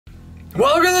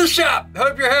Welcome to the shop.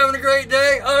 Hope you're having a great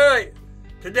day. Alright,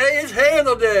 today is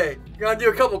handle day. Gonna do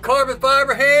a couple carbon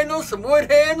fiber handles, some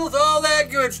wood handles, all that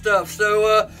good stuff.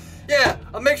 So yeah,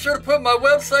 I'll make sure to put my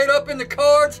website up in the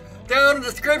cards, down in the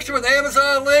description with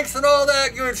Amazon links and all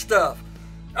that good stuff.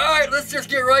 Alright, let's just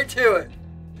get right to it.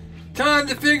 Time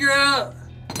to figure out.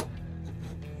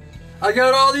 I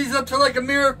got all these up to like a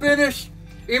mirror finish,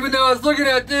 even though I was looking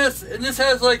at this, and this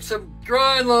has like some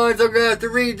grind lines I'm gonna have to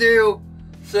redo.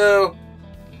 So,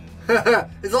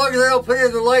 as long as I don't put it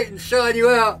in the light and shine you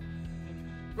out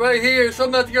right here, so I'm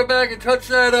about to go back and touch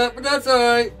that up, but that's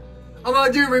alright. I'm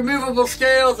gonna do removable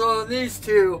scales on these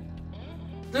two.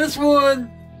 This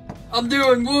one, I'm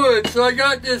doing wood, so I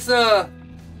got this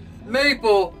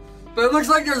maple, but it looks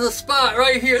like there's a spot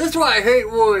right here. This is why I hate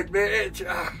wood, man.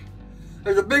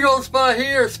 There's a big old spot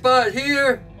here, a spot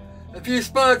here, a few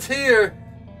spots here.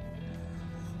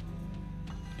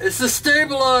 It's a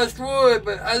stabilized wood,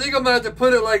 but I think I'm gonna have to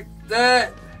put it like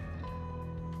that,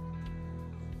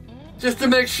 just to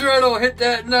make sure I don't hit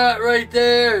that knot right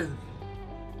there.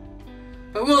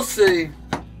 But we'll see.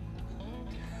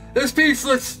 This piece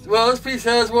looks, well, this piece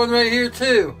has one right here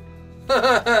too.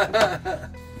 Yeah,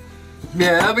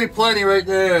 that'll be plenty right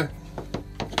there.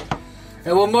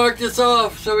 And we'll mark this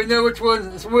off so we know which one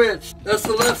is which. That's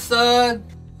the left side.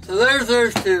 So there's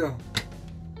those two.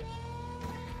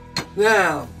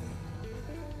 Now,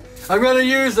 I'm going to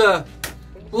use a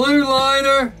blue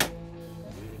liner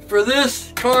for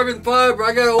this carbon fiber.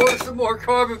 I got to order some more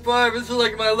carbon fiber. This is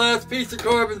like my last piece of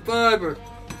carbon fiber.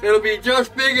 It'll be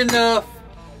just big enough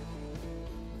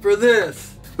for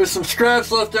this, with some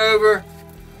scraps left over.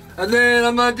 And then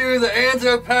I'm going to do the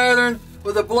Anzo pattern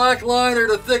with a black liner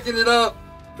to thicken it up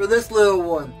for this little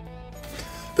one.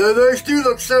 Those do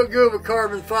look so good with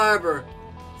carbon fiber,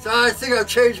 so I think I've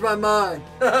changed my mind.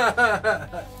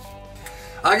 I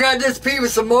got this piece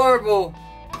with some marble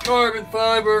carbon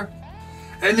fiber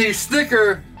and these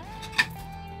thicker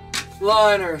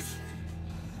liners.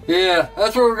 Yeah,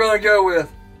 that's what we're going to go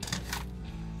with,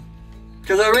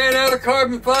 because I ran out of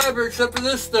carbon fiber except for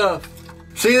this stuff.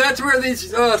 See, that's where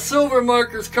these silver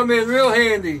markers come in real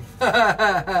handy.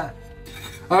 Alright,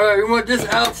 we want this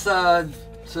outside,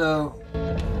 so.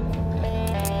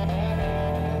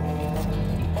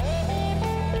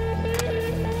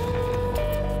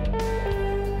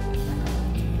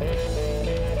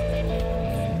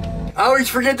 I always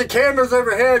forget the camera's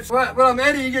overhead, so when I'm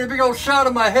editing, you get a big old shot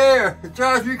of my hair. It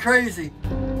drives me crazy.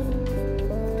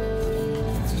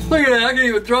 Look at that, I can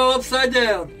even draw upside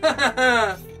down.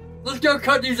 Let's go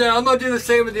cut these out. I'm going to do the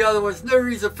same with the other ones. No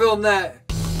reason to film that.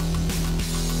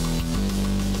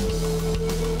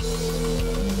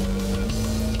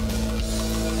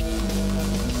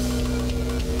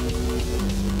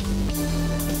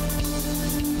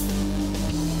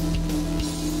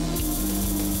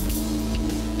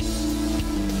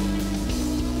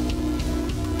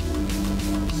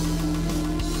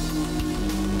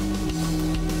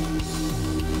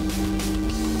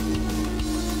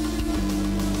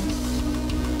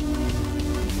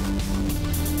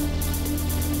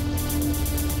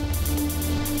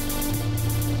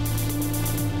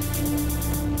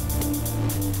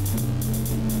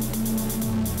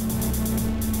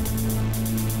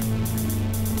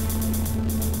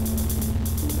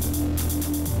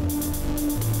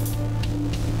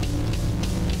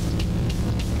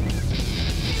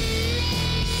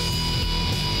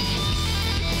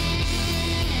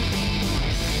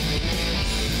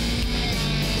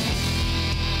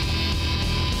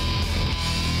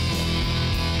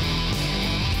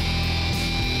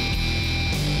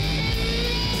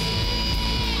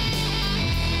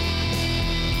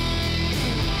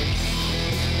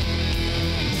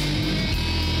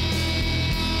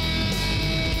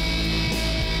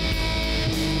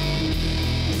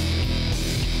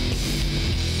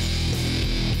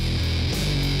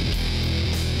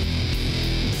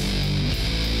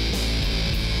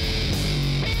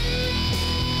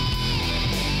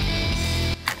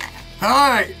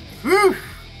 Alright, whew.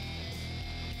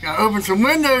 Gotta open some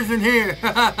windows in here.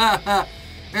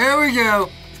 There we go.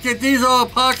 Let's get these all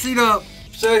epoxied up.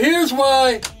 So here's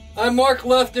why I mark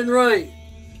left and right.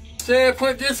 Say I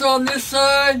put this on this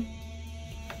side,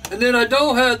 and then I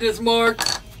don't have this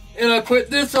marked, and I put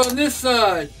this on this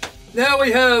side. Now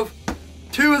we have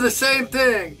two of the same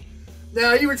thing.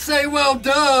 Now you would say, well,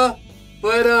 duh,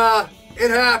 but it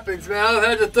happens, man. I've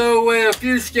had to throw away a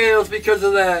few scales because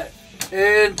of that.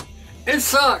 And it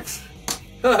sucks.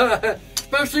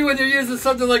 Especially when you're using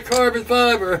something like carbon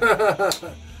fiber.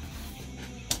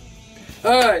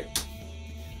 Alright,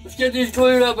 let's get these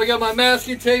glued up. I got my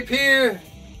masking tape here.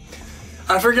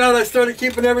 I forgot I started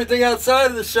keeping everything outside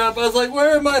of the shop. I was like,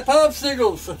 where are my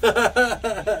popsicles?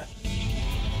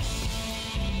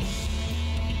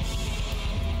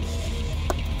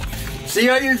 See,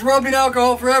 I use rubbing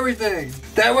alcohol for everything.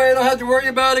 That way I don't have to worry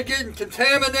about it getting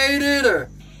contaminated or,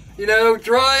 you know,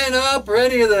 drying up or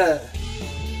any of that.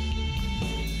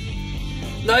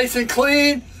 Nice and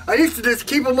clean. I used to just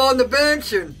keep them on the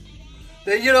bench and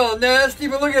they get all nasty,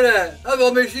 but look at that. I've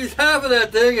almost used half of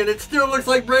that thing and it still looks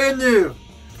like brand new.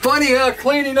 Funny how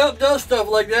cleaning up does stuff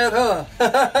like that,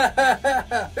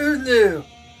 huh? Who knew?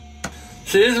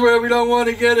 See, this is where we don't want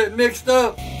to get it mixed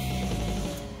up.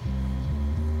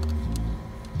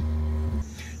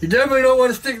 You definitely don't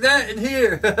want to stick that in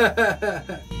here.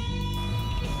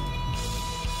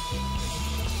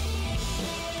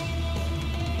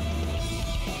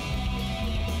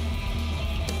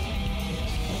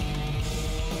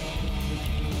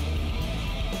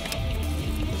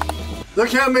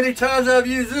 Look how many times I've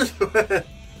used this one. Because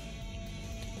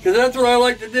that's what I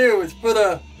like to do, is put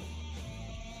a...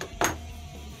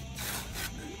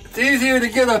 It's easier to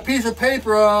get a piece of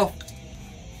paper off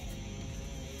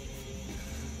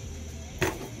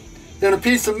than a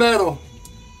piece of metal.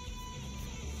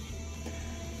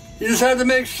 You just have to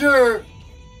make sure,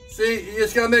 see, you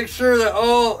just gotta make sure that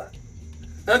all,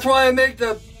 that's why I make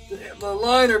the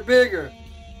liner bigger,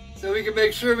 so we can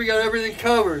make sure we got everything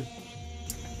covered.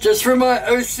 Just for my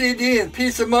OCD and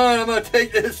peace of mind, I'm gonna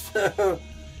take this so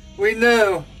we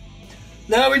know.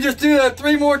 Now we just do that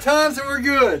 3 more times and we're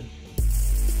good.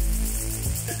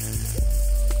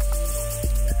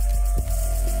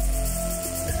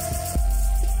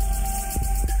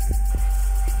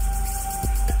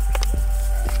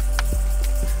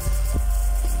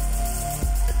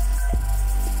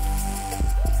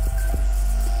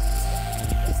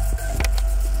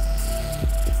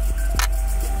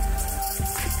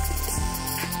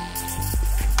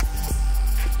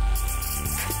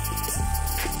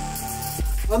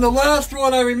 On the last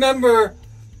one, I remember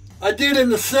I did in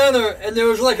the center and there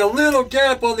was like a little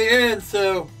gap on the end,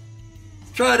 so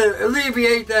try to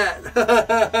alleviate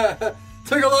that.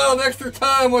 Took a lot of extra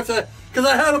time because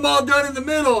I had them all done in the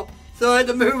middle, so I had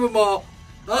to move them all.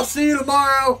 I'll see you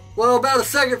tomorrow. Well, about a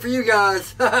second for you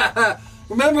guys.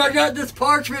 Remember, I got this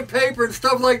parchment paper and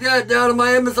stuff like that down in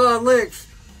my Amazon links.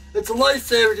 It's a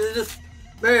lifesaver because it just,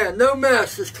 man, no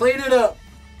mess. Just clean it up.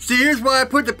 See, here's why I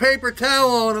put the paper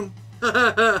towel on them.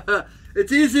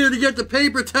 It's easier to get the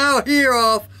paper towel here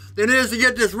off than it is to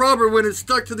get this rubber when it's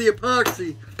stuck to the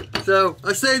epoxy. So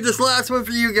I saved this last one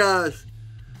for you guys.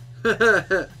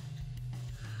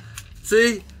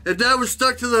 See, if that was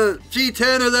stuck to the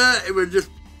G10 or that, it would just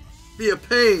be a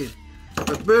pain.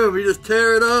 But boom, we just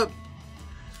tear it up.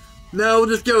 Now we'll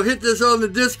just go hit this on the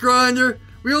disc grinder.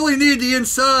 We only need the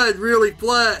inside really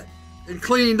flat and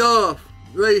cleaned off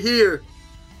right here,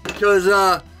 because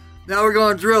now we're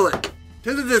going to drill it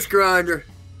to the disc grinder.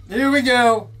 Here we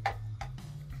go.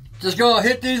 Just going to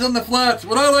hit these on the flats.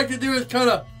 What I like to do is kind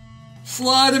of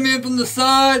slide them in from the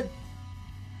side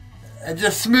and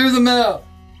just smooth them out.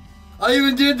 I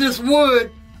even did this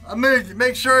wood. I'm going to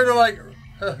make sure they're like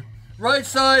right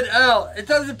side out. It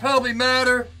doesn't probably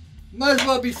matter. Might as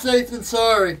well be safe than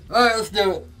sorry. All right, let's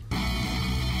do it.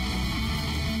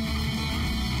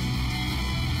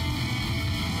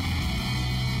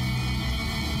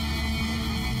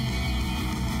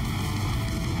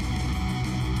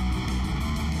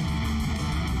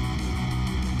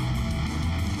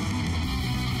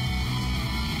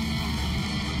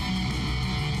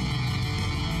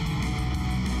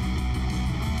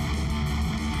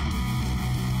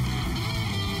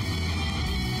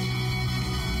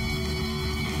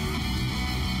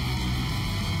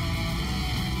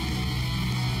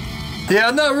 Yeah,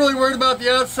 I'm not really worried about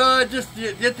the outside, just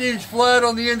get these flat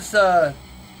on the inside.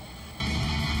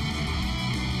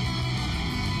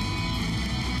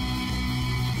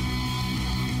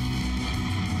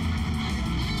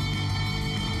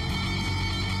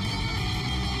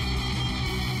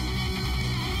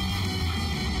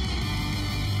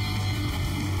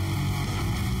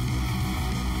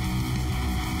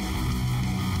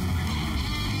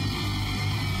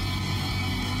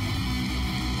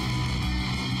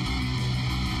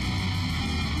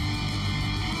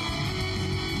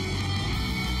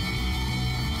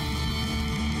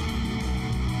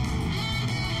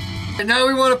 And now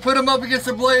we want to put them up against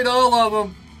the blade, all of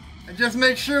them, and just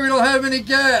make sure we don't have any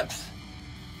gaps.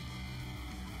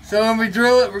 So when we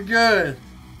drill it, we're good.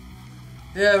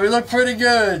 Yeah, we look pretty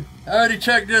good. I already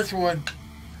checked this one.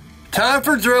 Time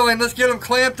for drilling. Let's get them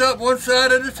clamped up one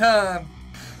side at a time.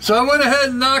 So I went ahead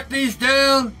and knocked these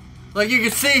down. Like you can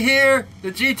see here,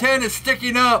 the G10 is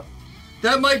sticking up.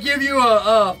 that might give you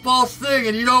a false thing,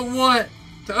 and you don't want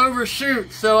to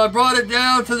overshoot. So I brought it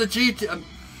down to the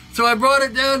So I brought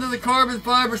it down to the carbon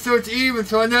fiber so it's even,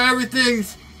 so I know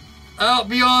everything's out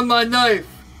beyond my knife.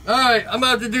 Alright, I'm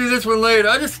gonna have to do this one later.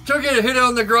 I just took it and hit it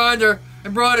on the grinder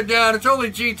and brought it down. It's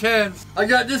only G10s. I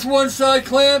got this one side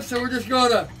clamp, so we're just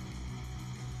gonna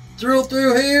drill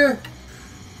through here.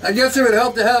 I guess it would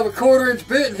help to have a 1/4-inch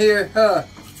bit in here, huh?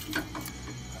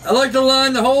 I like to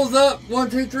line the holes up, 1,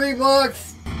 2, 3 blocks.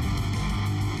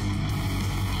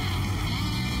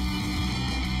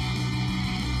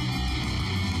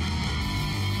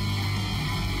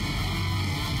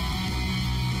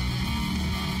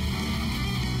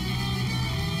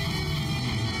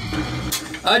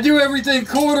 I do everything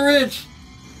 1/4 inch.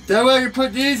 That way I can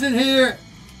put these in here,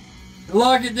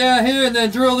 lock it down here, and then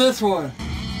drill this one.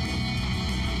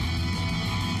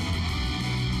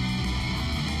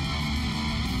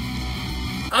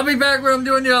 I'll be back when I'm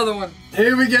doing the other one.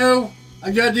 Here we go.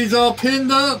 I got these all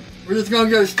pinned up. We're just gonna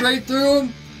go straight through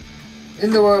them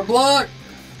into our block.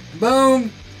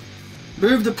 Boom.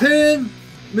 Move the pin,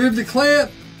 move the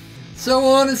clamp, so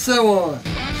on and so on.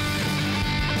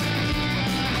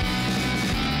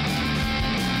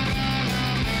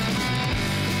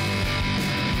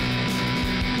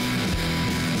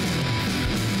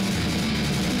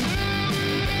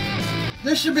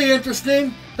 This should be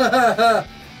interesting.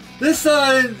 This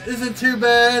side isn't too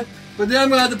bad, but then I'm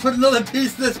going to have to put another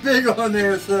piece this big on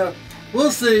there, so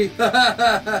we'll see.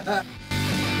 I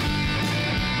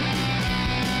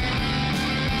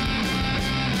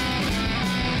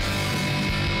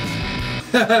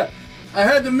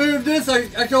had to move this. I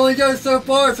can only go so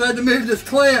far, so I had to move this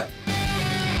clamp.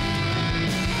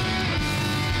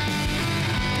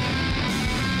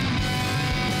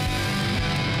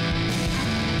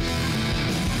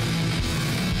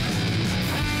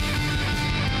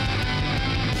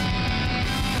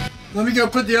 Let me go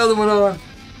put the other one on.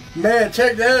 Man,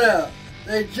 check that out.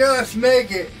 They just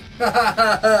make it.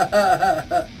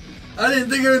 I didn't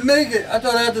think it would make it. I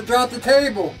thought I had to drop the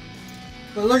table.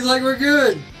 But it looks like we're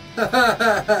good.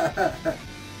 That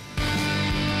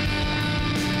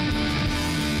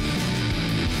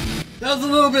was a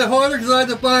little bit harder because I had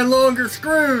to find longer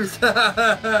screws.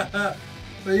 But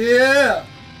yeah,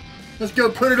 let's go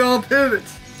put it on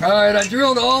pivots. Alright, I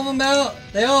drilled all of them out.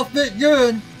 They all fit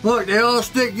good. Look, they all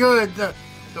stick good. The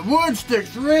wood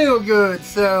sticks real good,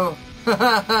 so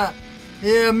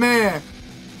yeah, man.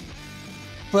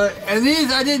 And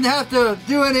these I didn't have to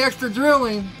do any extra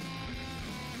drilling.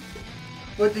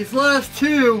 But these last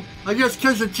two, I guess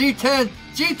because of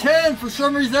G10 for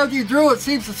some reason after you drill it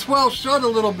seems to swell shut a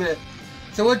little bit.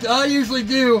 So what I usually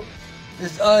do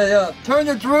is I turn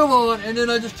the drill on and then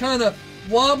I just kind of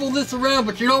wobble this around,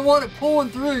 but you don't want it pulling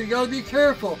through. You got to be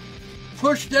careful.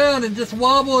 Push down and just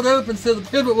wobble it open so the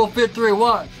pivot will fit through.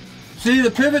 Watch. See, the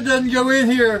pivot doesn't go in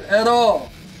here at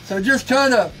all. So just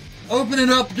kind of open it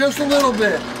up just a little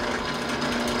bit.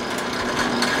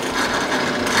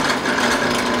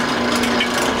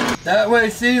 That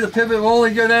way, see, the pivot will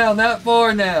only go down that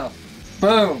far now.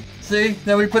 Boom. See?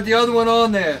 Now we put the other one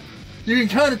on there. You can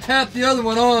kind of tap the other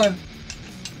one on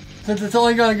since it's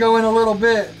only going to go in a little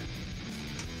bit.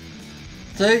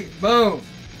 See? Boom.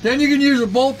 Then you can use a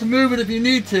bolt to move it if you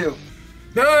need to.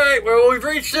 Alright, well we've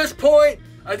reached this point.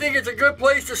 I think it's a good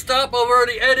place to stop. I've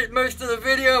already edited most of the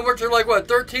video. We're to like, what,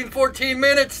 13, 14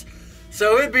 minutes?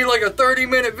 So it'd be like a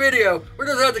 30-minute video. We're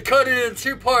just going to have to cut it in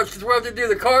 2 parts because we're going to have to do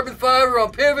the carbon fiber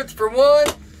on pivots for one,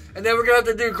 and then we're going to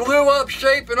have to do glue up,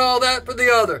 shape, and all that for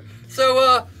the other.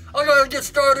 So I'm going to get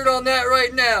started on that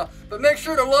right now. But make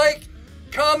sure to like,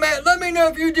 comment, let me know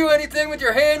if you do anything with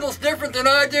your handles different than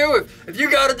I do. If you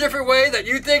got a different way that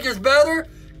you think is better.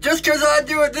 Just because I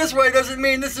do it this way doesn't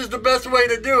mean this is the best way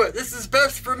to do it. This is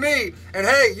best for me. And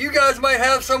hey, you guys might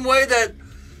have some way that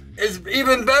is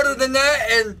even better than that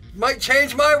and might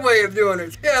change my way of doing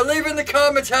it. Yeah, leave in the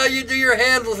comments how you do your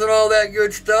handles and all that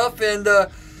good stuff. And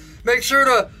make sure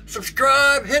to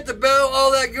subscribe, hit the bell,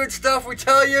 all that good stuff we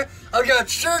tell you. I've got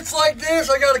shirts like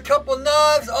this. I got a couple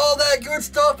knives, all that good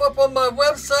stuff up on my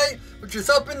website, which is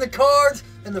up in the cards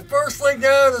and the first link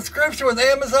down in the description with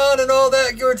Amazon and all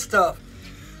that good stuff.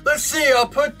 Let's see, I'll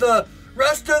put the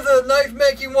rest of the Knife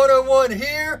Making 101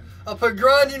 here. I'll put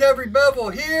grinding every bevel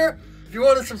here. If you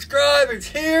want to subscribe, it's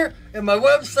here. And my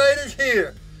website is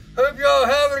here. Hope y'all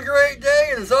having a great day.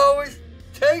 And as always,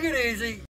 take it easy.